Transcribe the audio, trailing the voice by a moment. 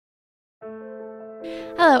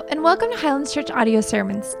Hello, and welcome to Highlands Church Audio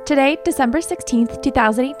Sermons. Today, December 16th,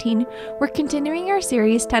 2018, we're continuing our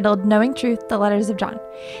series titled Knowing Truth, the Letters of John.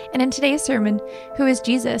 And in today's sermon, Who is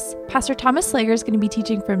Jesus?, Pastor Thomas Slager is going to be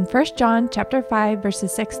teaching from 1 John chapter 5,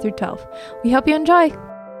 verses 6 through 12. We hope you enjoy.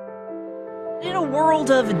 In a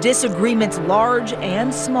world of disagreements large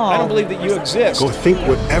and small, I don't believe that you exist. Go think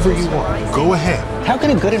whatever you want. Go ahead. How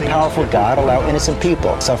can a good and powerful God allow innocent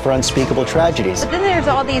people suffer unspeakable tragedies? But then there's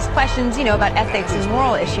all these questions, about ethics and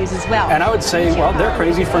moral issues as well. And I would say, well, they're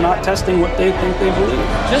crazy for not testing what they think they believe.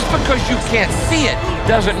 Just because you can't see it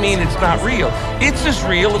doesn't mean it's not real. It's as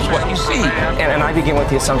real as what you see. And I begin with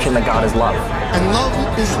the assumption that God is love. And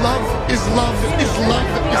love is love is love is love.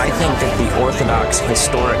 I think that the Orthodox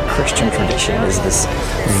historic Christian tradition is this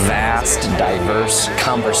vast, diverse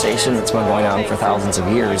conversation that's been going on for thousands of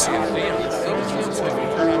years.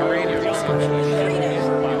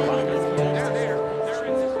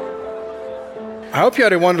 I hope you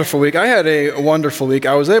had a wonderful week. I had a wonderful week.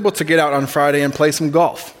 I was able to get out on Friday and play some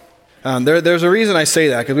golf. There's a reason I say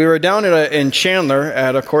that, because we were down in Chandler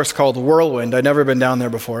at a course called Whirlwind. I'd never been down there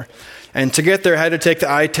before. And to get there, I had to take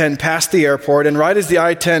the I-10 past the airport. And right as the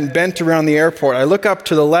I-10 bent around the airport, I look up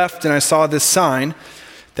to the left and I saw this sign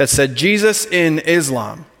that said, Jesus in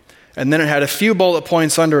Islam. And then it had a few bullet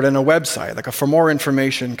points under it and a website, like for more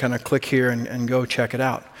information, kind of click here and go check it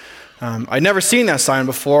out. I'd never seen that sign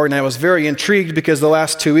before, and I was very intrigued because the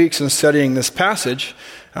last 2 weeks in studying this passage,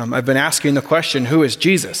 I've been asking the question, who is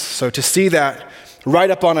Jesus? So to see that right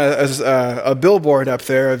up on a billboard up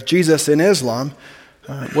there of Jesus in Islam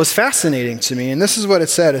was fascinating to me. And this is what it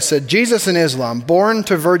said. It said, Jesus in Islam, born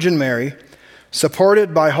to Virgin Mary,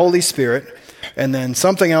 supported by Holy Spirit, and then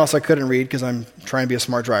something else I couldn't read because I'm trying to be a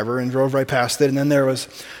smart driver, and drove right past it. And then there was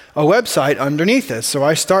a website underneath it. So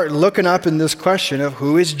I start looking up in this question of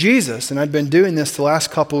who is Jesus? And I've been doing this the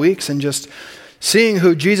last couple weeks and just seeing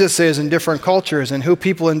who Jesus is in different cultures and who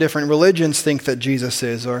people in different religions think that Jesus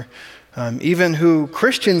is, or even who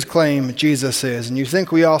Christians claim Jesus is. And you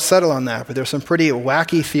think we all settle on that, but there's some pretty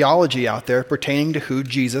wacky theology out there pertaining to who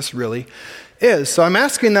Jesus really is. So I'm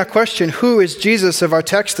asking that question, who is Jesus, of our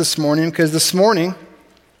text this morning, because this morning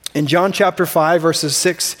in John chapter 5, verses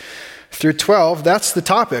 6 through 12, that's the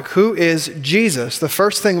topic. Who is Jesus? The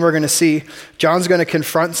first thing we're going to see, John's going to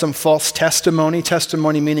confront some false testimony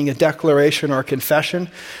meaning a declaration or a confession.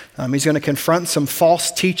 He's going to confront some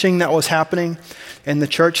false teaching that was happening in the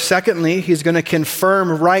church. Secondly, he's going to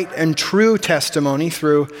confirm right and true testimony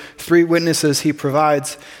through 3 witnesses he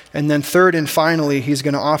provides. And then third and finally, he's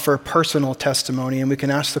going to offer personal testimony. And we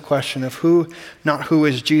can ask the question of who, not who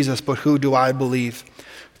is Jesus, but who do I believe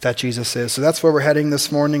that Jesus is. So that's where we're heading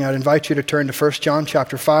this morning. I'd invite you to turn to 1 John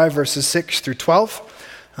chapter 5, verses 6 through 12.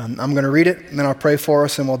 I'm going to read it, and then I'll pray for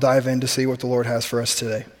us, and we'll dive in to see what the Lord has for us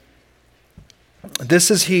today. This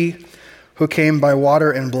is he who came by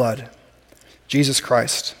water and blood, Jesus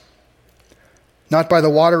Christ. Not by the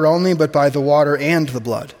water only, but by the water and the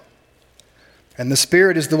blood. And the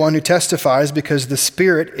Spirit is the one who testifies, because the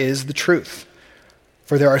Spirit is the truth.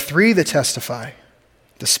 For there are 3 that testify,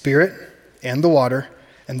 the Spirit and the water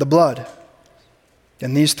and the blood.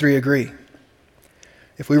 And these 3 agree.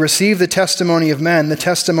 If we receive the testimony of men, the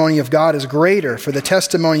testimony of God is greater, for the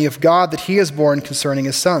testimony of God that he has borne concerning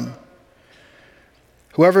his Son.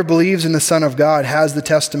 Whoever believes in the Son of God has the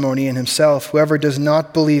testimony in himself. Whoever does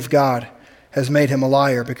not believe God has made him a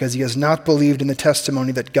liar, because he has not believed in the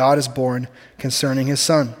testimony that God has borne concerning his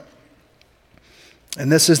Son.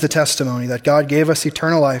 And this is the testimony, that God gave us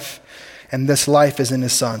eternal life, and this life is in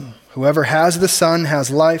his Son. Whoever has the Son has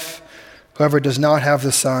life. Whoever does not have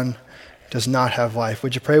the Son does not have life.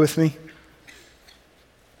 Would you pray with me?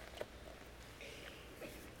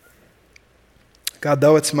 God,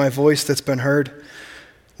 though it's my voice that's been heard,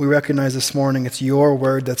 we recognize this morning it's your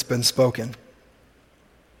word that's been spoken.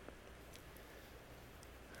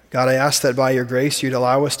 God, I ask that by your grace you'd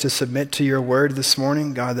allow us to submit to your word this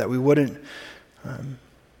morning. God, that we wouldn't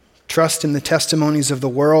trust in the testimonies of the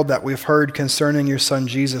world that we've heard concerning your Son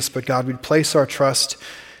Jesus, but God, we'd place our trust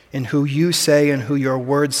in who you say and who your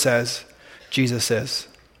word says Jesus is.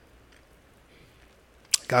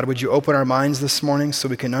 God, would you open our minds this morning so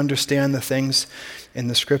we can understand the things in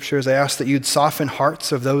the scriptures? I ask that you'd soften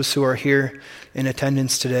hearts of those who are here in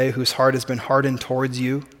attendance today, whose heart has been hardened towards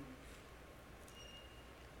you.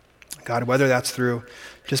 God, whether that's through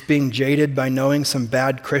just being jaded by knowing some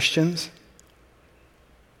bad Christians,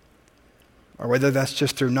 or whether that's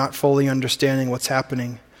just through not fully understanding what's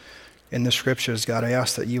happening in the scriptures, God, I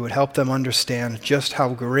ask that you would help them understand just how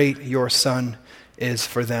great your Son is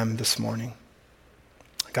for them this morning.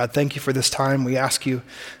 God, thank you for this time. We ask you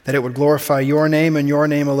that it would glorify your name and your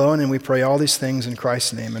name alone, and we pray all these things in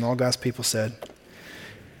Christ's name. And all God's people said,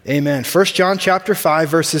 amen. 1 John chapter 5,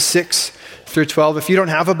 verses 6 through 12. If you don't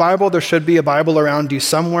have a Bible, there should be a Bible around you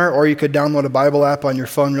somewhere, or you could download a Bible app on your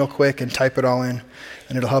phone real quick and type it all in,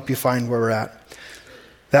 and it'll help you find where we're at.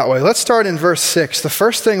 That way. Let's start in verse 6. The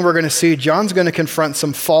first thing we're going to see, John's going to confront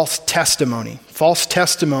some false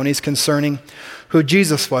testimonies concerning who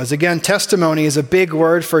Jesus was. Again, testimony is a big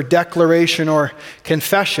word for declaration or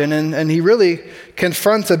confession, and he really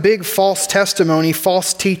confronts a big false testimony,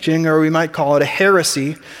 false teaching, or we might call it a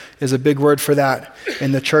heresy, is a big word for that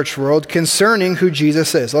in the church world, concerning who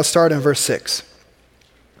Jesus is. Let's start in verse 6.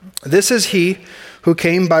 This is he who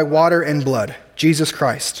came by water and blood, Jesus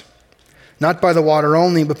Christ. Not by the water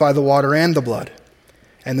only, but by the water and the blood.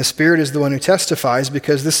 And the Spirit is the one who testifies,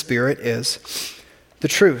 because the Spirit is the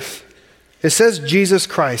truth. It says Jesus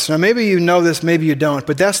Christ. Now maybe you know this, maybe you don't,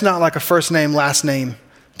 but that's not like a first name, last name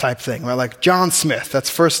type thing. Right? Like John Smith, that's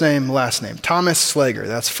first name, last name. Thomas Slager,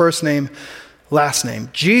 that's first name, last name.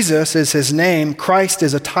 Jesus is his name. Christ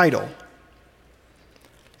is a title.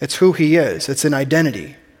 It's who he is. It's an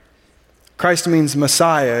identity. Christ means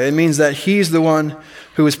Messiah. It means that he's the one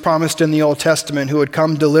who was promised in the Old Testament, who would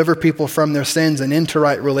come deliver people from their sins and into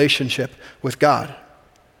right relationship with God.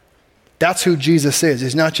 That's who Jesus is.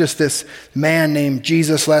 He's not just this man named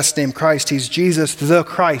Jesus, last name Christ. He's Jesus the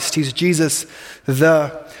Christ. He's Jesus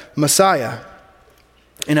the Messiah.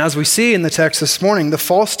 And as we see in the text this morning, the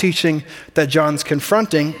false teaching that John's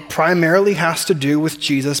confronting primarily has to do with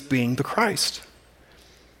Jesus being the Christ.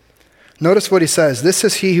 Notice what he says. This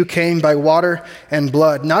is he who came by water and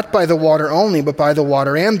blood, not by the water only, but by the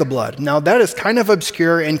water and the blood. Now that is kind of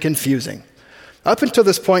obscure and confusing. Up until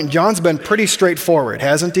this point, John's been pretty straightforward,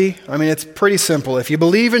 hasn't he? I mean, it's pretty simple. If you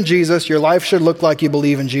believe in Jesus, your life should look like you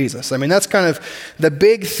believe in Jesus. I mean, that's kind of the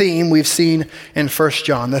big theme we've seen in 1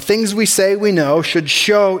 John. The things we say we know should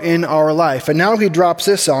show in our life. And now he drops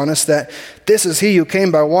this on us, that this is he who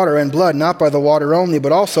came by water and blood, not by the water only,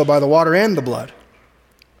 but also by the water and the blood.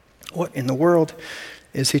 What in the world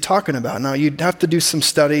is he talking about? Now, you'd have to do some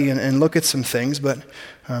study and look at some things, but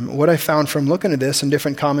what I found from looking at this and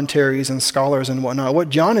different commentaries and scholars and whatnot, what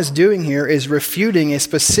John is doing here is refuting a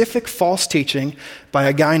specific false teaching by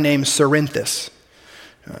a guy named Cerinthus.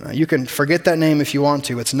 You can forget that name if you want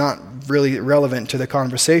to. It's not really relevant to the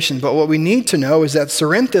conversation. But what we need to know is that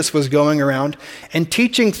Cerinthus was going around and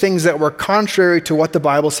teaching things that were contrary to what the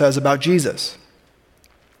Bible says about Jesus,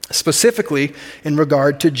 specifically in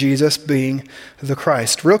regard to Jesus being the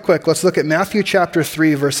Christ. Real quick, let's look at Matthew chapter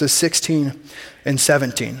 3, verses 16 and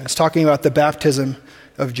 17. It's talking about the baptism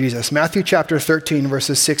of Jesus. Matthew chapter 13,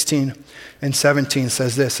 verses 16 and 17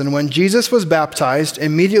 says this, "And when Jesus was baptized,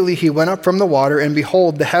 immediately he went up from the water, and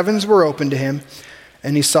behold, the heavens were opened to him,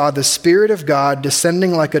 and he saw the Spirit of God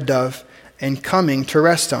descending like a dove and coming to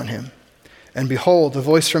rest on him. And behold, a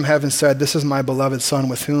voice from heaven said, 'This is my beloved Son,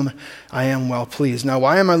 with whom I am well pleased.'" Now,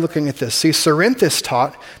 why am I looking at this? See, Cerinthus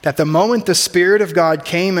taught that the moment the Spirit of God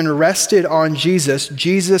came and rested on Jesus,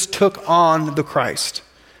 Jesus took on the Christ,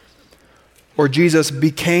 or Jesus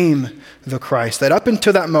became the Christ. That up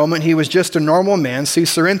until that moment, he was just a normal man. See,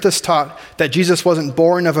 Cerinthus taught that Jesus wasn't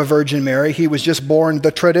born of a Virgin Mary. He was just born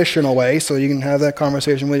the traditional way. So you can have that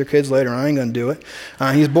conversation with your kids later. I ain't going to do it.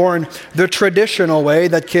 He's born the traditional way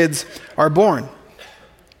that kids are born.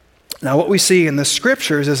 Now, what we see in the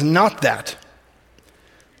scriptures is not that.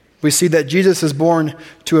 We see that Jesus is born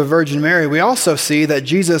to a Virgin Mary. We also see that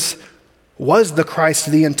Jesus was the Christ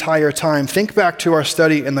the entire time. Think back to our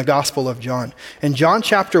study in the Gospel of John. In John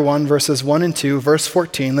chapter 1, verses 1 and 2, verse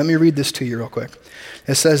 14, let me read this to you real quick.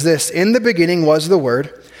 It says this, "In the beginning was the Word,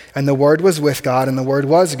 and the Word was with God, and the Word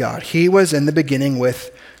was God. He was in the beginning with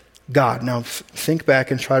God." Now think back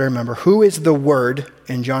and try to remember, who is the Word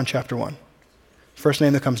in John chapter 1? First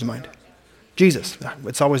name that comes to mind. Jesus.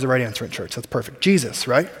 It's always the right answer in church. That's perfect. Jesus,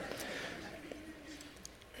 right?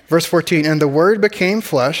 Verse 14, "And the Word became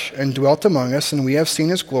flesh and dwelt among us, and we have seen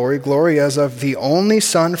his glory, glory as of the only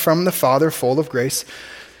Son from the Father, full of grace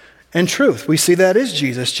and truth." We see that is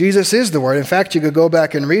Jesus. Jesus is the Word. In fact, you could go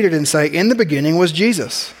back and read it and say, "In the beginning was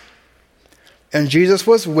Jesus. And Jesus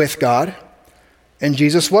was with God, and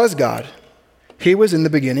Jesus was God. He was in the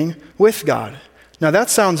beginning with God." Now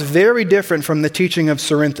that sounds very different from the teaching of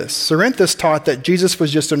Cerinthus. Cerinthus taught that Jesus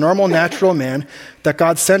was just a normal natural man that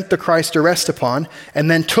God sent the Christ to rest upon and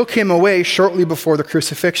then took him away shortly before the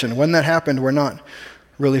crucifixion. When that happened, we're not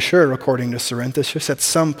really sure, according to Cerinthus, just at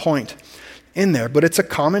some point in there. But it's a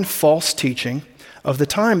common false teaching of the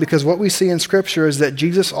time, because what we see in Scripture is that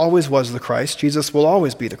Jesus always was the Christ. Jesus will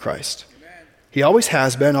always be the Christ. He always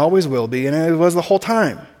has been, always will be, and it was the whole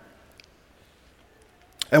time.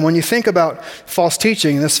 And when you think about false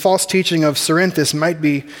teaching, this false teaching of Cerinthus might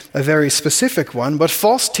be a very specific one, but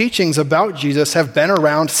false teachings about Jesus have been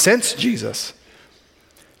around since Jesus.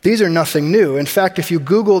 These are nothing new. In fact, if you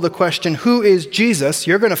Google the question, who is Jesus,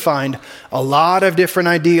 you're going to find a lot of different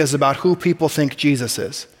ideas about who people think Jesus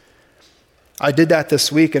is. I did that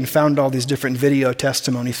this week and found all these different video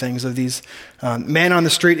testimony things of these man on the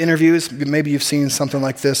street interviews. Maybe you've seen something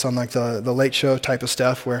like this on like the Late Show type of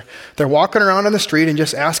stuff where they're walking around on the street and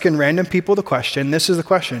just asking random people the question. This is the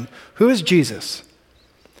question: who is Jesus?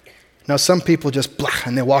 Now, some people just blah,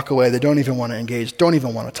 and they walk away. They don't even want to engage, don't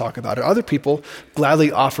even want to talk about it. Other people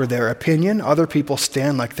gladly offer their opinion. Other people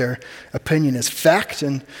stand like their opinion is fact.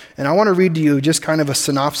 And I want to read to you just kind of a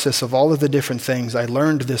synopsis of all of the different things I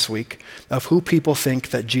learned this week of who people think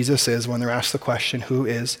that Jesus is when they're asked the question, who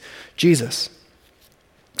is Jesus?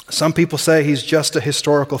 Some people say he's just a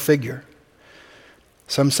historical figure.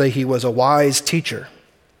 Some say he was a wise teacher.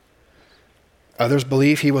 Others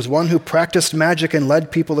believe he was one who practiced magic and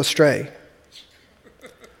led people astray.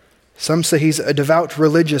 Some say he's a devout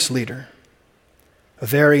religious leader, a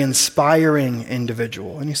very inspiring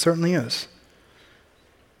individual, and he certainly is.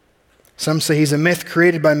 Some say he's a myth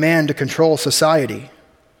created by man to control society.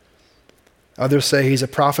 Others say he's a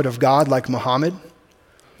prophet of God like Muhammad,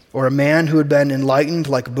 or a man who had been enlightened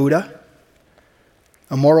like Buddha,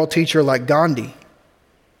 a moral teacher like Gandhi,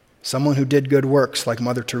 someone who did good works like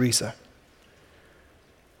Mother Teresa.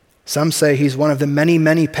 Some say he's one of the many,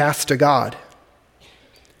 many paths to God.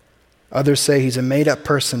 Others say he's a made-up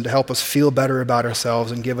person to help us feel better about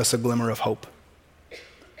ourselves and give us a glimmer of hope.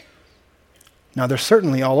 Now, they're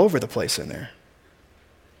certainly all over the place in there.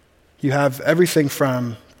 You have everything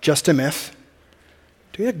from just a myth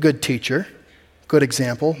to a good teacher, good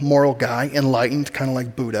example, moral guy, enlightened, kind of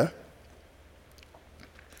like Buddha.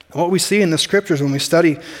 And what we see in the scriptures when we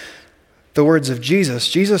study the words of Jesus,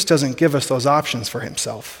 Jesus doesn't give us those options for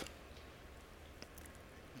himself.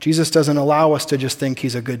 Jesus doesn't allow us to just think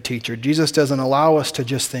he's a good teacher. Jesus doesn't allow us to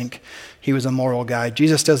just think he was a moral guy.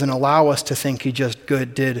 Jesus doesn't allow us to think he just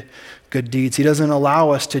did good deeds. He doesn't allow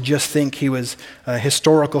us to just think he was a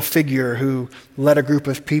historical figure who led a group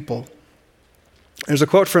of people. There's a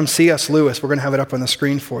quote from C.S. Lewis, we're going to have it up on the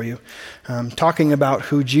screen for you, talking about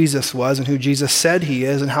who Jesus was and who Jesus said he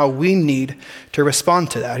is and how we need to respond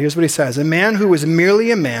to that. Here's what he says: a man who was merely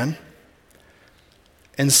a man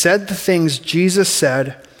and said the things Jesus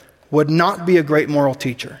said would not be a great moral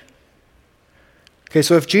teacher. Okay,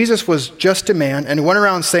 so if Jesus was just a man and went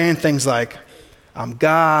around saying things like, I'm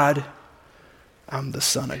God, I'm the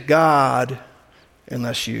Son of God,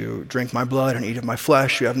 unless you drink my blood and eat of my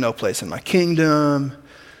flesh, you have no place in my kingdom,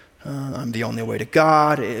 I'm the only way to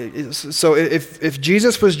God. So if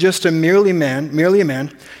Jesus was just merely a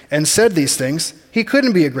man, and said these things, he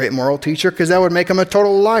couldn't be a great moral teacher because that would make him a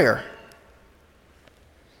total liar.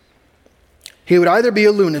 He would either be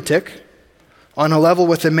a lunatic on a level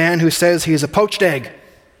with the man who says he is a poached egg,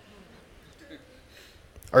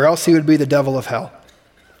 or else he would be the devil of hell.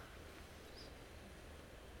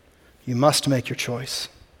 You must make your choice.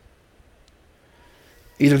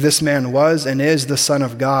 Either this man was and is the Son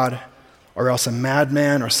of God, or else a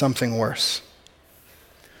madman or something worse.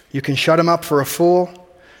 You can shut him up for a fool,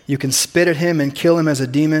 you can spit at him and kill him as a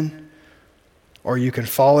demon, or you can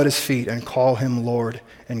fall at his feet and call him Lord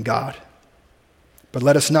and God. But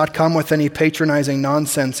let us not come with any patronizing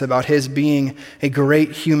nonsense about his being a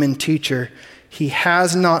great human teacher. He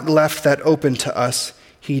has not left that open to us.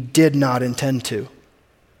 He did not intend to.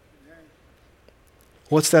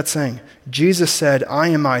 What's that saying? Jesus said, I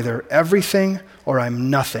am either everything or I'm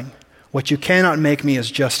nothing. What you cannot make me is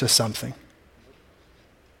just a something.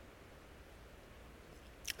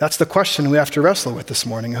 That's the question we have to wrestle with this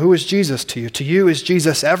morning. Who is Jesus to you? To you, is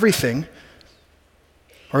Jesus everything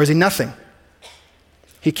or is he nothing?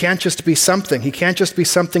 He can't just be something. He can't just be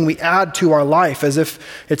something we add to our life as if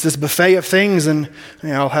it's this buffet of things and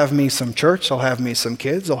I'll have me some church, I'll have me some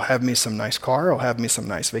kids, I'll have me some nice car, I'll have me some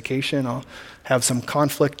nice vacation, I'll have some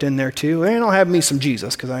conflict in there too, and I'll have me some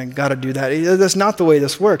Jesus because I got to do that. That's not the way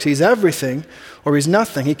this works. He's everything or he's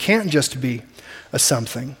nothing. He can't just be a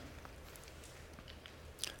something.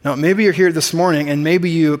 Now, maybe you're here this morning and maybe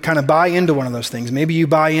you kind of buy into one of those things. Maybe you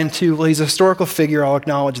buy into, well, he's a historical figure, I'll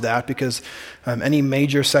acknowledge that because any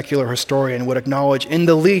major secular historian would acknowledge in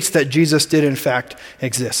the least that Jesus did in fact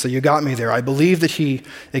exist. So you got me there. I believe that he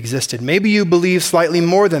existed. Maybe you believe slightly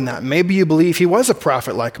more than that. Maybe you believe he was a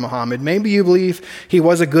prophet like Muhammad. Maybe you believe he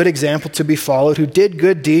was a good example to be followed, who did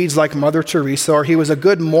good deeds like Mother Teresa, or he was a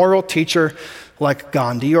good moral teacher like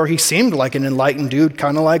Gandhi, or he seemed like an enlightened dude,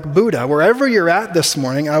 kind of like Buddha. Wherever you're at this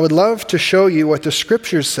morning, I would love to show you what the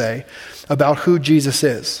scriptures say about who Jesus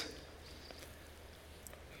is.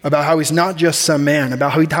 About how he's not just some man,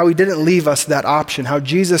 about how he didn't leave us that option, how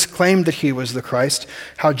Jesus claimed that he was the Christ,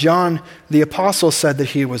 how John the Apostle said that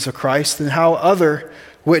he was the Christ, and how other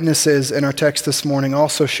witnesses in our text this morning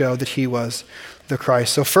also show that he was the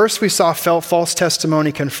Christ. So first we saw false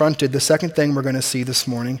testimony confronted. The second thing we're going to see this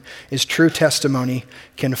morning is true testimony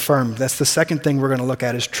confirmed. That's the second thing we're going to look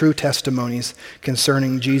at, is true testimonies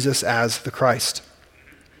concerning Jesus as the Christ.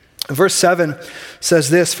 Verse 7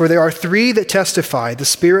 says this, "For there are three that testify, the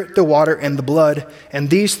Spirit, the water, and the blood, and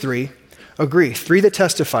these three agree." Three that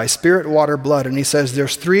testify, Spirit, water, blood. And he says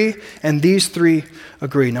there's three, and these three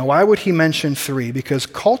agree. Now, why would he mention three? Because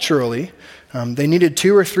culturally, they needed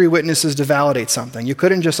 2 or 3 witnesses to validate something. You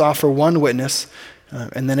couldn't just offer one witness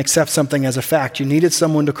and then accept something as a fact. You needed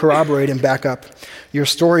someone to corroborate and back up your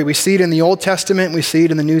story. We see it in the Old Testament. We see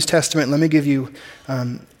it in the New Testament. Let me give you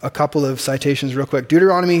a couple of citations real quick.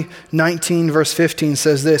 Deuteronomy 19, verse 15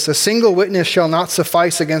 says this, "A single witness shall not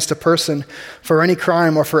suffice against a person for any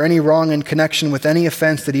crime or for any wrong in connection with any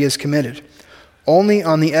offense that he has committed. Only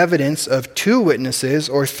on the evidence of 2 witnesses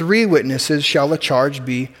or 3 witnesses shall a charge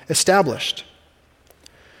be established."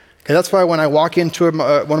 Okay, that's why when I walk into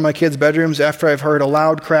one of my kids' bedrooms after I've heard a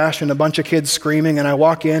loud crash and a bunch of kids screaming, and I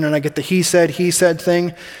walk in and I get the he said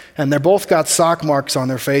thing, and they're both got sock marks on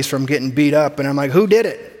their face from getting beat up, and I'm like, who did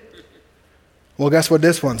it? Well, guess what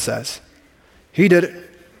this one says? He did it.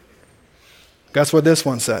 Guess what this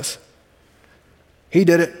one says? He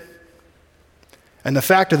did it. And the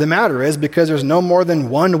fact of the matter is, because there's no more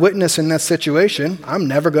than one witness in that situation, I'm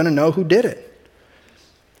never going to know who did it.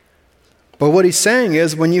 But what he's saying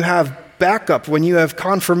is, when you have backup, when you have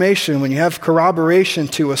confirmation, when you have corroboration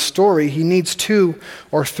to a story, he needs 2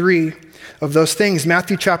 or 3 of those things.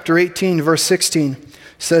 Matthew chapter 18, verse 16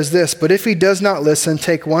 says this, "But if he does not listen,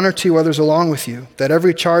 take 1 or 2 others along with you, that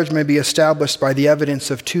every charge may be established by the evidence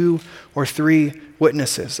of 2 or 3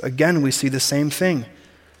 witnesses." Again, we see the same thing.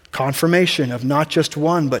 Confirmation of not just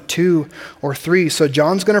 1, but 2 or 3. So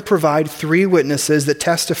John's going to provide 3 witnesses that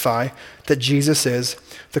testify that Jesus is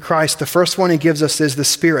the Christ. The first one he gives us is the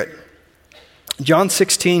Spirit. John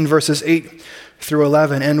 16, verses 8 through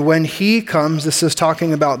 11. "And when he comes," this is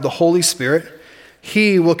talking about the Holy Spirit,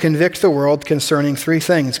 "he will convict the world concerning 3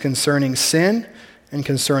 things, concerning sin and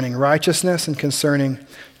concerning righteousness and concerning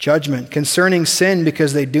judgment. Concerning sin,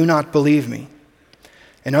 because they do not believe me."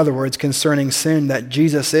 In other words, concerning sin, that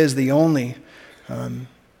Jesus is the only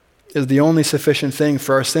sufficient thing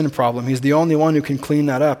for our sin problem. He's the only one who can clean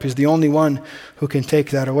that up. He's the only one who can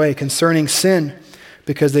take that away. Concerning sin,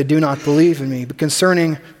 because they do not believe in me. But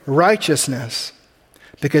concerning righteousness,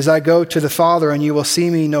 because I go to the Father and you will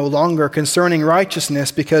see me no longer. Concerning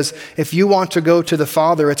righteousness, because if you want to go to the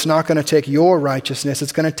Father, it's not going to take your righteousness.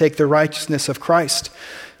 It's going to take the righteousness of Christ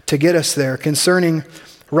to get us there. Concerning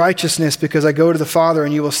righteousness, because I go to the Father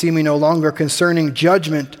and you will see me no longer. Concerning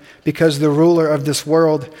judgment, because the ruler of this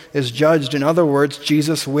world is judged. In other words,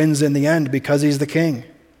 Jesus wins in the end because he's the King.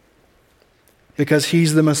 Because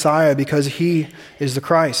he's the Messiah, because he is the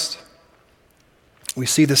Christ. We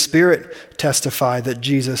see the Spirit testify that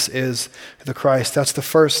Jesus is the Christ. That's the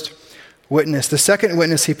first witness. The second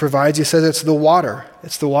witness he provides, he says it's the water.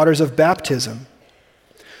 It's the waters of baptism.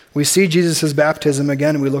 We see Jesus' baptism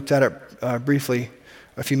again. We looked at it briefly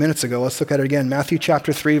a few minutes ago. Let's look at it again. Matthew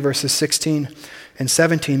chapter 3, verses 16 and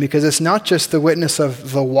 17, because it's not just the witness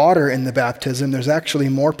of the water in the baptism. There's actually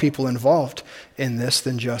more people involved in this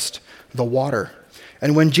than just the water.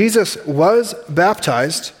 And when Jesus was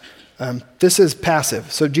baptized, this is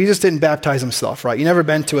passive. So Jesus didn't baptize himself, right? You never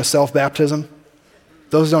been to a self-baptism?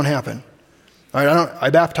 Those don't happen. All right, I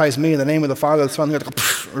baptize me in the name of the Father, the Son,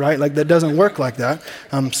 right? Like, that doesn't work like that.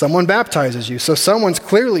 Someone baptizes you. So someone's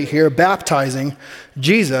clearly here baptizing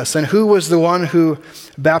Jesus. And who was the one who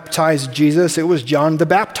baptized Jesus? It was John the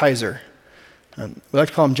Baptizer. We like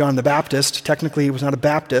to call him John the Baptist. Technically, he was not a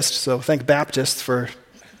Baptist, so thank Baptists for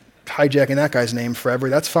hijacking that guy's name forever.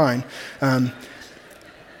 That's fine.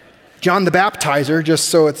 John the Baptizer, just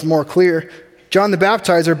so it's more clear, John the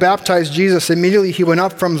Baptizer baptized Jesus. Immediately he went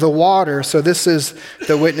up from the water. So this is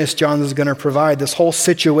the witness John is going to provide, this whole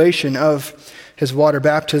situation of his water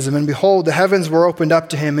baptism. And behold, the heavens were opened up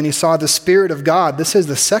to him, and he saw the Spirit of God. This is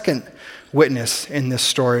the second witness in this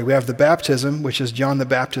story. We have the baptism, which is John the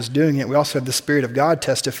Baptist doing it. We also have the Spirit of God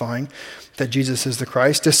testifying that Jesus is the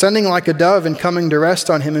Christ, descending like a dove and coming to rest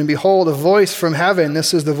on him. And behold, a voice from heaven,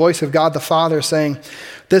 this is the voice of God the Father, saying,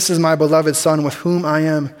 "This is my beloved Son, with whom I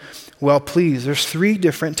am Well, please, there's 3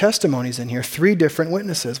 different testimonies in here, 3 different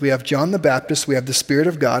witnesses. We have John the Baptist, we have the Spirit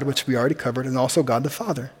of God, which we already covered, and also God the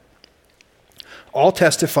Father. All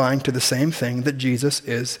testifying to the same thing, that Jesus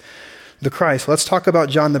is the Christ. Let's talk about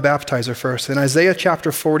John the Baptizer first. In Isaiah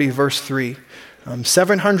chapter 40, verse 3,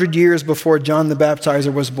 700 years before John the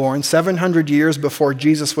Baptizer was born, 700 years before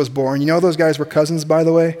Jesus was born. You know those guys were cousins, by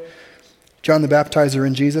the way? John the Baptizer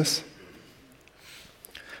and Jesus.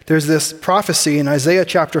 There's this prophecy in Isaiah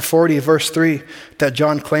chapter 40, verse 3, that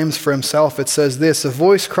John claims for himself. It says this, "A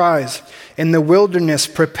voice cries, in the wilderness,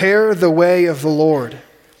 prepare the way of the Lord.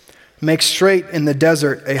 Make straight in the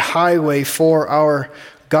desert a highway for our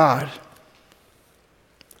God."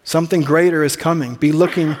 Something greater is coming. Be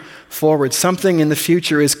looking forward. Something in the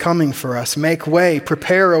future is coming for us. Make way,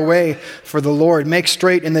 prepare a way for the Lord. Make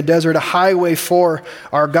straight in the desert a highway for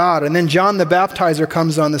our God. And then John the Baptizer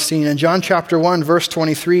comes on the scene. In John chapter 1, verse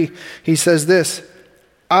 23, he says this,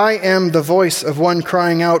 "I am the voice of one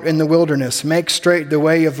crying out in the wilderness, make straight the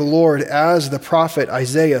way of the Lord, as the prophet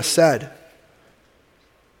Isaiah said."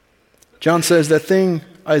 John says that thing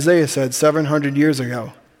Isaiah said 700 years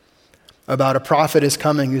ago about a prophet is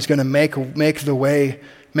coming who's going to make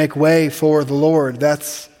way for the Lord.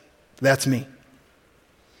 That's me.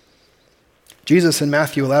 Jesus in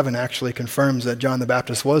Matthew 11 actually confirms that John the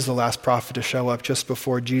Baptist was the last prophet to show up just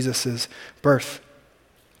before Jesus' birth.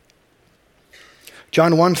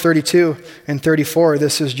 John 1, 32 and 34,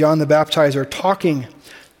 this is John the Baptizer talking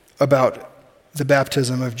about the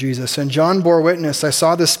baptism of Jesus. "And John bore witness, I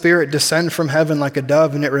saw the Spirit descend from heaven like a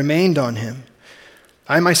dove, and it remained on him.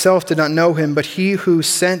 I myself did not know him, but he who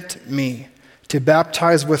sent me to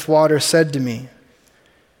baptize with water said to me,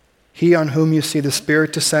 'He on whom you see the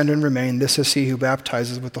Spirit descend and remain, this is he who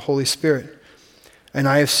baptizes with the Holy Spirit. And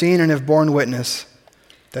I have seen and have borne witness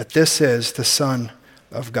that this is the Son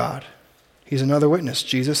of God.'" He's another witness.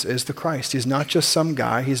 Jesus is the Christ. He's not just some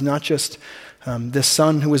guy. He's not just this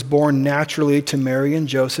son who was born naturally to Mary and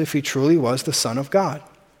Joseph. He truly was the Son of God.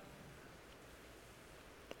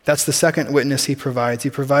 That's the second witness he provides. He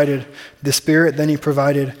provided the Spirit, then he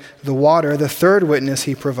provided the water. The third witness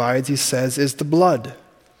he provides, he says, is the blood.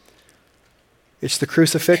 It's the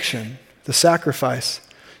crucifixion, the sacrifice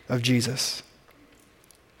of Jesus.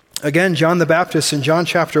 Again, John the Baptist in John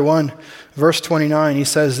chapter 1, verse 29, he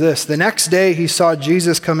says this, "The next day he saw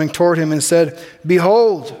Jesus coming toward him and said,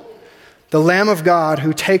 'Behold, the Lamb of God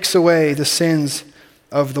who takes away the sins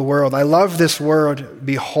of the world.'" I love this word,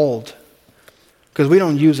 behold, because we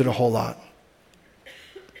don't use it a whole lot.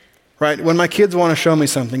 Right? When my kids want to show me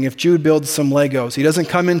something, if Jude builds some Legos, he doesn't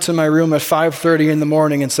come into my room at 5:30 in the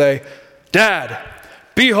morning and say, "Dad,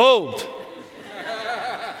 behold."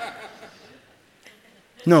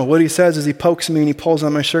 No, what he says is he pokes me and he pulls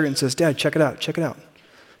on my shirt and says, "Dad, check it out, check it out,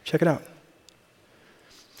 check it out."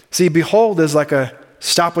 See, behold is like a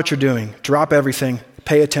stop what you're doing, drop everything,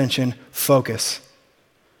 pay attention, focus.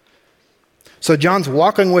 So John's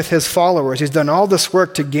walking with his followers. He's done all this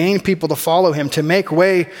work to gain people to follow him, to make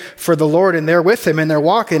way for the Lord, and they're with him and they're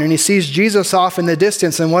walking, and he sees Jesus off in the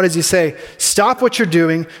distance, and what does he say? Stop what you're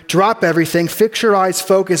doing, drop everything, fix your eyes,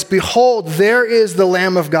 focus. Behold, there is the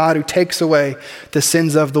Lamb of God who takes away the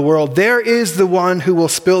sins of the world. There is the one who will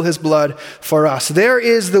spill his blood for us. There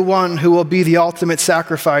is the one who will be the ultimate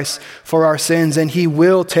sacrifice for our sins, and he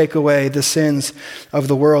will take away the sins of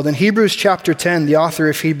the world. In Hebrews chapter 10, the author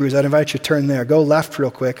of Hebrews, I'd invite you to turn there. Go left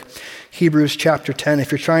real quick. Hebrews chapter 10.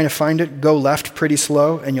 If you're trying to find it, go left pretty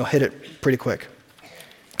slow and you'll hit it pretty quick.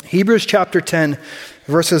 Hebrews chapter 10,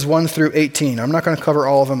 verses 1 through 18. I'm not going to cover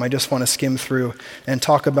all of them. I just want to skim through and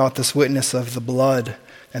talk about this witness of the blood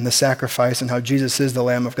and the sacrifice and how Jesus is the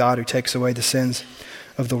Lamb of God who takes away the sins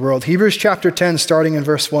of the world. Hebrews chapter 10, starting in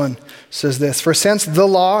verse 1, says this, "For since the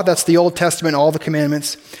law," that's the Old Testament, all the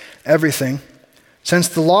commandments, everything, "since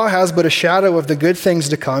the law has but a shadow of the good things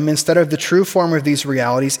to come instead of the true form of these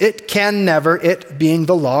realities, it can never," it being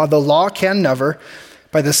the law can never,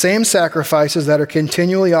 "by the same sacrifices that are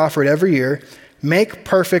continually offered every year, make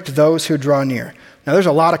perfect those who draw near." Now there's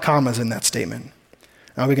a lot of commas in that statement.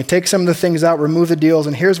 Now we can take some of the things out, remove the deals,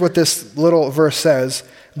 and here's what this little verse says.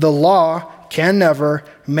 The law can never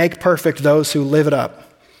make perfect those who live it up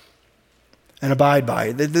and abide by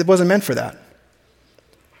it. It wasn't meant for that.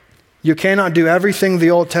 You cannot do everything the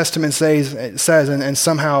Old Testament says and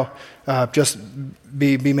somehow just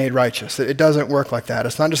be made righteous. It doesn't work like that.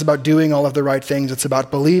 It's not just about doing all of the right things. It's about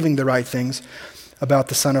believing the right things about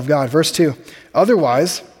the Son of God. Verse 2,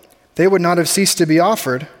 "Otherwise, they would not have ceased to be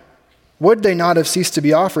offered. Would they not have ceased to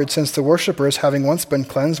be offered, since the worshipers, having once been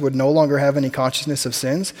cleansed, would no longer have any consciousness of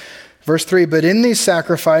sins? Verse 3, but in these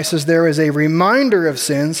sacrifices there is a reminder of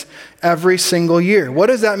sins every single year. What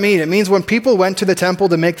does that mean? It means when people went to the temple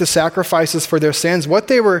to make the sacrifices for their sins, what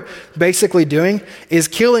they were basically doing is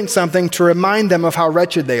killing something to remind them of how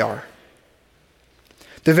wretched they are.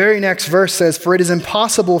 The very next verse says, for it is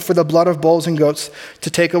impossible for the blood of bulls and goats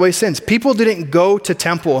to take away sins. People didn't go to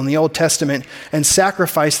temple in the Old Testament and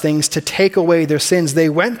sacrifice things to take away their sins. They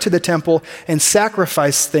went to the temple and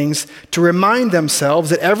sacrificed things to remind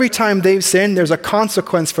themselves that every time they've sinned, there's a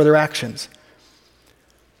consequence for their actions.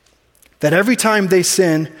 That every time they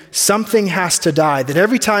sin, something has to die. That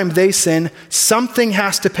every time they sin, something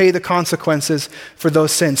has to pay the consequences for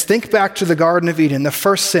those sins. Think back to the Garden of Eden, the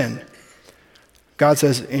first sin. God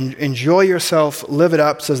says, enjoy yourself, live it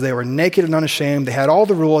up. Says they were naked and unashamed. They had all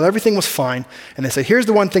the rules. Everything was fine. And they said, here's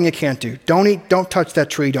the one thing you can't do. Don't eat, don't touch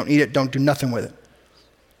that tree. Don't eat it. Don't do nothing with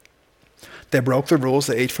it. They broke the rules.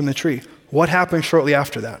 They ate from the tree. What happened shortly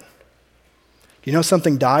after that? You know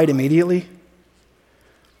something died immediately?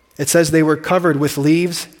 It says they were covered with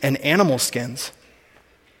leaves and animal skins.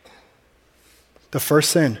 The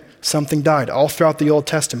first sin. Something died. All throughout the Old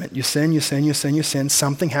Testament. You sin, you sin, you sin, you sin.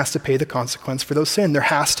 Something has to pay the consequence for those sins. There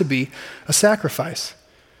has to be a sacrifice.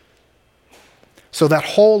 So that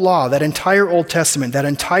whole law, that entire Old Testament, that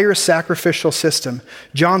entire sacrificial system,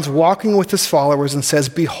 John's walking with his followers and says,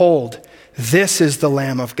 behold, this is the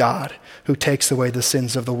Lamb of God who takes away the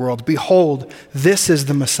sins of the world. Behold, this is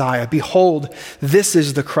the Messiah. Behold, this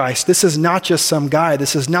is the Christ. This is not just some guy.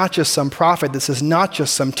 This is not just some prophet. This is not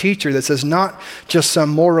just some teacher. This is not just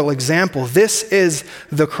some moral example. This is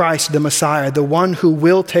the Christ, the Messiah, the one who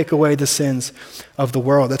will take away the sins of the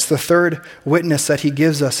world. That's the third witness that he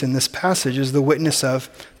gives us in this passage, is the witness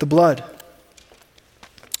of the blood.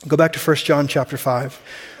 Go back to 1 John chapter 5.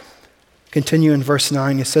 Continue in verse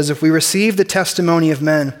 9. It says, if we receive the testimony of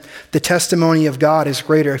men, the testimony of God is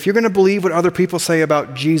greater. If you're going to believe what other people say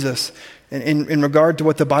about Jesus in regard to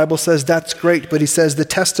what the Bible says, that's great. But he says the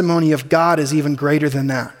testimony of God is even greater than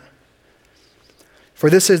that. For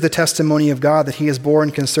this is the testimony of God, that he is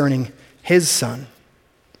born concerning his Son,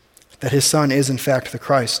 that his Son is in fact the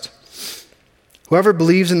Christ. Whoever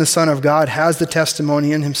believes in the Son of God has the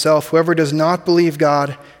testimony in himself. Whoever does not believe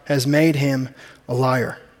God has made him a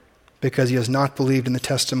liar, because he has not believed in the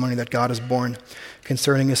testimony that God has borne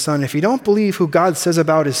concerning his Son. If you don't believe who God says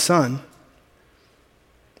about his Son,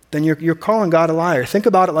 then you're calling God a liar. Think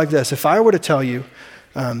about it like this. If I were to tell you,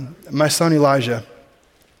 my son Elijah,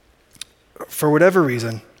 for whatever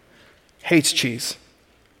reason, hates cheese.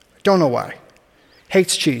 Don't know why.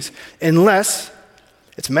 Hates cheese. Unless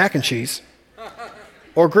it's mac and cheese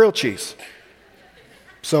or grilled cheese.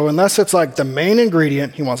 So unless it's like the main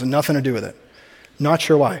ingredient, he wants nothing to do with it. Not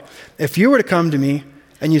sure why. If you were to come to me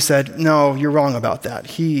and you said, no, you're wrong about that.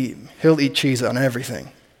 He'll eat cheese on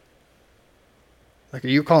everything. Like, are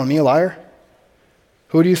you calling me a liar?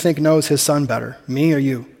 Who do you think knows his son better, me or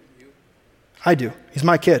you? I do. He's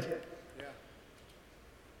my kid.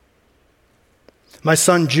 My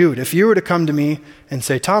son Jude, if you were to come to me and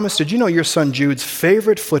say, Thomas, did you know your son Jude's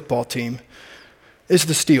favorite football team is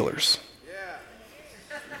the Steelers?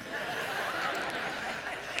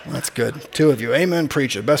 Well, that's good. Two of you. Amen.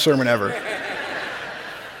 Preach it. Best sermon ever.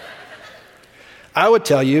 I would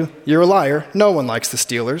tell you, you're a liar. No one likes the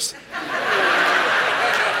Steelers.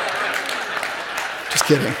 Just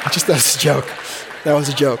kidding. That was a joke. That was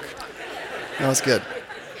a joke. That was good.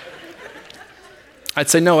 I'd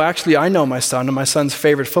say, no, actually, I know my son, and my son's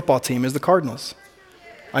favorite football team is the Cardinals.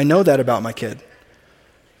 I know that about my kid.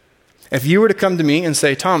 If you were to come to me and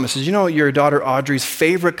say, Thomas, did you know your daughter Audrey's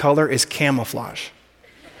favorite color is camouflage?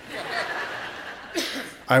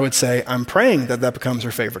 I would say, I'm praying that becomes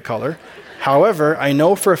her favorite color. However, I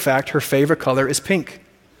know for a fact her favorite color is pink.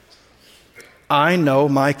 I know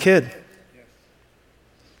my kid.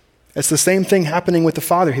 It's the same thing happening with the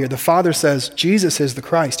Father here. The Father says, Jesus is the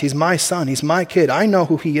Christ. He's my son. He's my kid. I know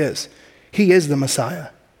who he is. He is the Messiah.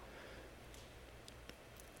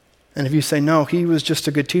 And if you say, no, he was just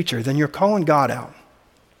a good teacher, then you're calling God out.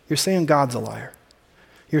 You're saying God's a liar.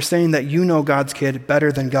 You're saying that you know God's kid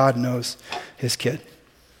better than God knows his kid.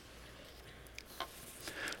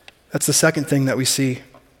 That's the second thing that we see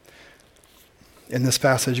in this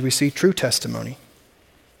passage. We see true testimony.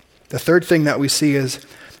 The third thing that we see is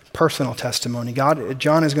personal testimony.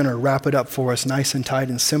 John is going to wrap it up for us nice and tight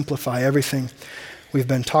and simplify everything we've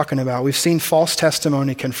been talking about. We've seen false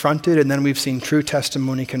testimony confronted, and then we've seen true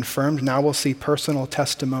testimony confirmed. Now we'll see personal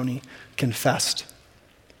testimony confessed.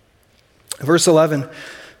 Verse 11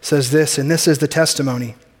 says this, and this is the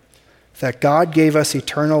testimony, that God gave us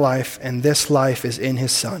eternal life, and this life is in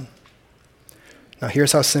his Son. Now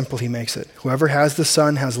here's how simple he makes it. Whoever has the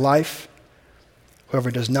Son has life.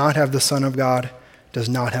 Whoever does not have the Son of God does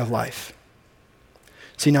not have life.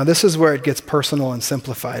 See, now this is where it gets personal and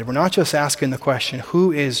simplified. We're not just asking the question,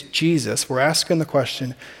 who is Jesus? We're asking the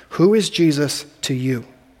question, who is Jesus to you?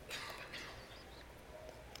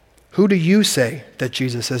 Who do you say that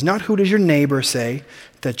Jesus is? Not who does your neighbor say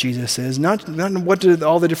that Jesus is. Not what do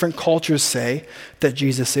all the different cultures say that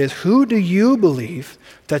Jesus is. Who do you believe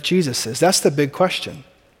that Jesus is? That's the big question.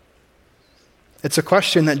 It's a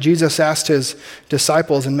question that Jesus asked his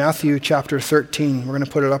disciples in Matthew chapter 13. We're going to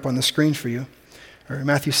put it up on the screen for you. Or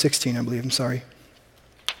Matthew 16, I believe. I'm sorry.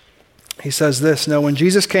 He says this, "Now when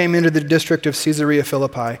Jesus came into the district of Caesarea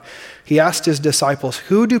Philippi, he asked his disciples,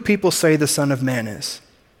 'Who do people say the Son of Man is?'"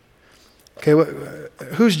 Okay,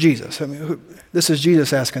 who's Jesus? I mean, this is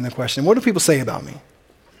Jesus asking the question. What do people say about me?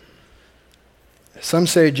 Some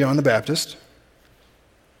say John the Baptist.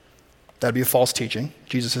 That'd be a false teaching.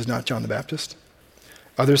 Jesus is not John the Baptist.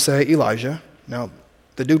 Others say Elijah. Now,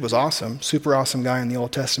 the dude was awesome, super awesome guy in the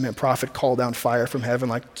Old Testament, prophet, called down fire from heaven,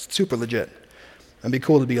 like super legit. It'd be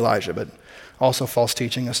cool to be Elijah, but also false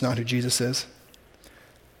teaching. That's not who Jesus is.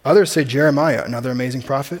 Others say Jeremiah, another amazing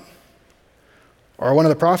prophet, or one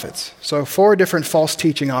of the prophets. So 4 different false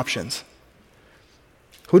teaching options.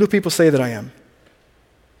 Who do people say that I am?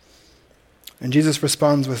 And Jesus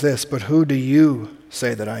responds with this, "But who do you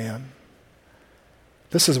say that I am?"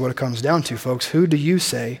 This is what it comes down to, folks. Who do you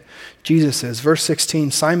say Jesus is? Verse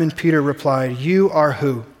 16, Simon Peter replied, "You are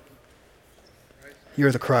who?"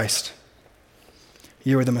 "You're the Christ.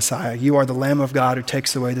 You are the Messiah. You are the Lamb of God who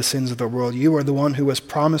takes away the sins of the world. You are the one who was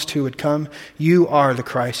promised who would come. You are the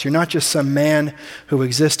Christ. You're not just some man who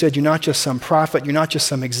existed. You're not just some prophet. You're not just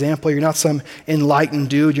some example. You're not some enlightened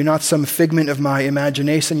dude. You're not some figment of my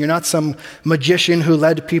imagination. You're not some magician who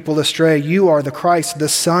led people astray. You are the Christ, the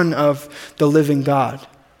Son of the living God."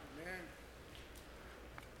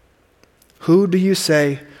 Who do you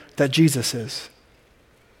say that Jesus is?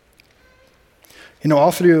 You know,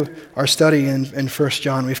 all through our study in 1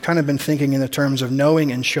 John, we've kind of been thinking in the terms of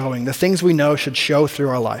knowing and showing. The things we know should show through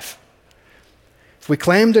our life. If we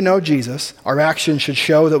claim to know Jesus, our actions should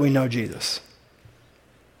show that we know Jesus.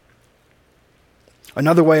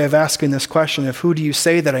 Another way of asking this question of who do you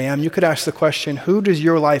say that I am, you could ask the question, who does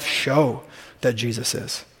your life show that Jesus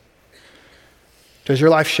is? Does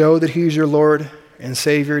your life show that he's your Lord and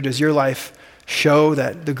Savior? Does your life show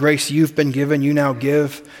that the grace you've been given, you now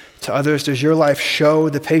give to others? Does your life show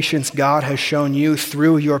the patience God has shown you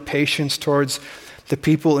through your patience towards the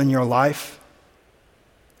people in your life?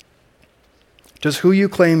 Does who you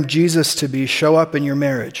claim Jesus to be show up in your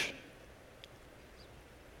marriage?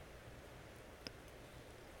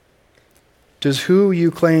 Does who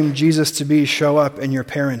you claim Jesus to be show up in your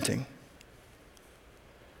parenting?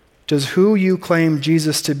 Does who you claim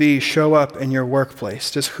Jesus to be show up in your workplace?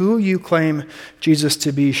 Does who you claim Jesus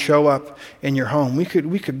to be show up in your home? We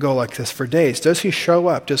could go like this for days. Does he show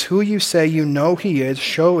up? Does who you say you know he is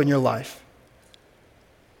show in your life?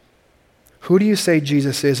 Who do you say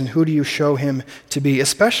Jesus is and who do you show him to be,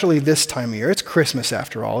 especially this time of year? It's Christmas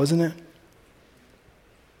after all, isn't it?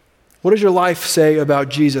 What does your life say about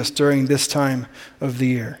Jesus during this time of the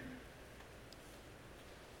year?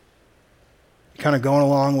 Kind of going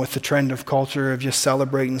along with the trend of culture of just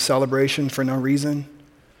celebrating celebration for no reason?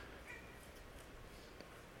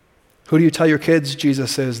 Who do you tell your kids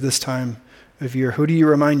Jesus is this time of year? Who do you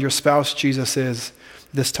remind your spouse Jesus is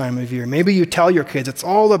this time of year? Maybe you tell your kids it's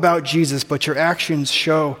all about Jesus, but your actions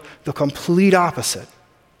show the complete opposite.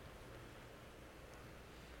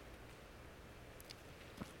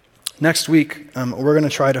 Next week, we're going to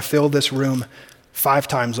try to fill this room 5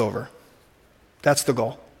 times over. That's the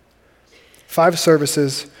goal. 5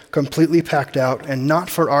 services, completely packed out, and not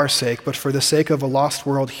for our sake, but for the sake of a lost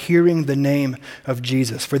world hearing the name of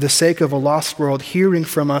Jesus, for the sake of a lost world hearing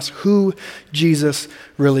from us who Jesus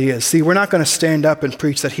really is. See, we're not going to stand up and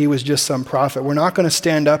preach that he was just some prophet. We're not going to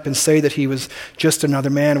stand up and say that he was just another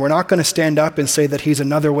man. We're not going to stand up and say that he's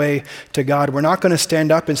another way to God. We're not going to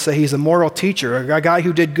stand up and say he's a moral teacher, or a guy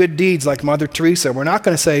who did good deeds like Mother Teresa. We're not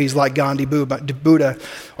going to say he's like Gandhi, Buddha,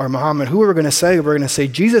 or Muhammad. Who are we going to say? We're going to say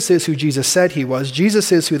Jesus is who Jesus said he was.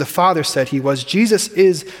 Jesus is who the Father said he was. Jesus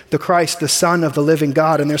is the Christ, the Son of the living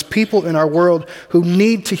God. And there's people in our world who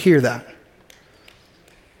need to hear that.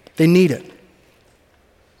 They need it.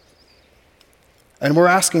 And we're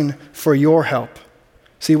asking for your help.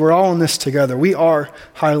 See, we're all in this together. We are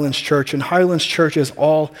Highlands Church, and Highlands Church is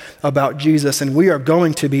all about Jesus, and we are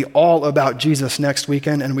going to be all about Jesus next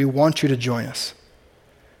weekend, and we want you to join us.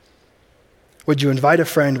 Would you invite a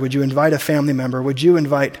friend? Would you invite a family member? Would you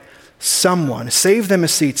invite someone. Save them a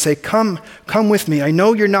seat. Say, come with me. I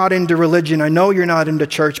know you're not into religion. I know you're not into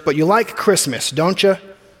church, but you like Christmas, don't you?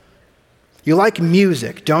 You like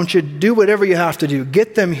music, don't you? Do whatever you have to do.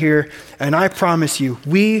 Get them here, and I promise you,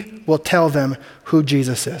 we will tell them who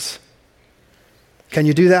Jesus is. Can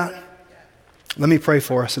you do that? Let me pray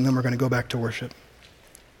for us, and then we're going to go back to worship.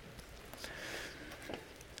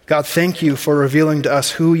 God, thank you for revealing to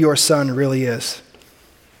us who your Son really is.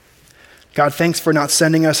 God, thanks for not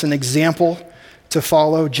sending us an example to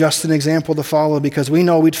follow, just an example to follow, because we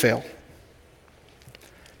know we'd fail.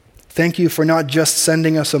 Thank you for not just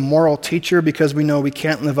sending us a moral teacher, because we know we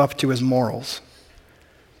can't live up to his morals.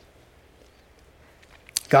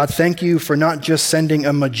 God, thank you for not just sending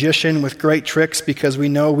a magician with great tricks, because we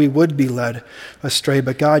know we would be led astray.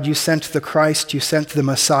 But God, you sent the Christ, you sent the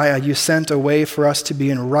Messiah, you sent a way for us to be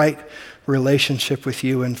in right relationship with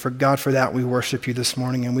you. And for God, for that, we worship you this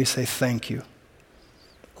morning and we say thank you.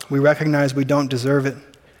 We recognize we don't deserve it.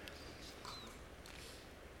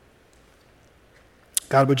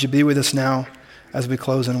 God, would you be with us now as we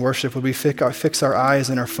close in worship? Would we fix our eyes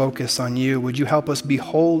and our focus on you? Would you help us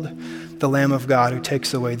behold the Lamb of God who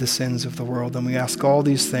takes away the sins of the world? And we ask all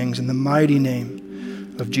these things in the mighty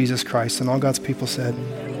name of Jesus Christ. And all God's people said,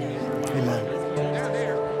 amen.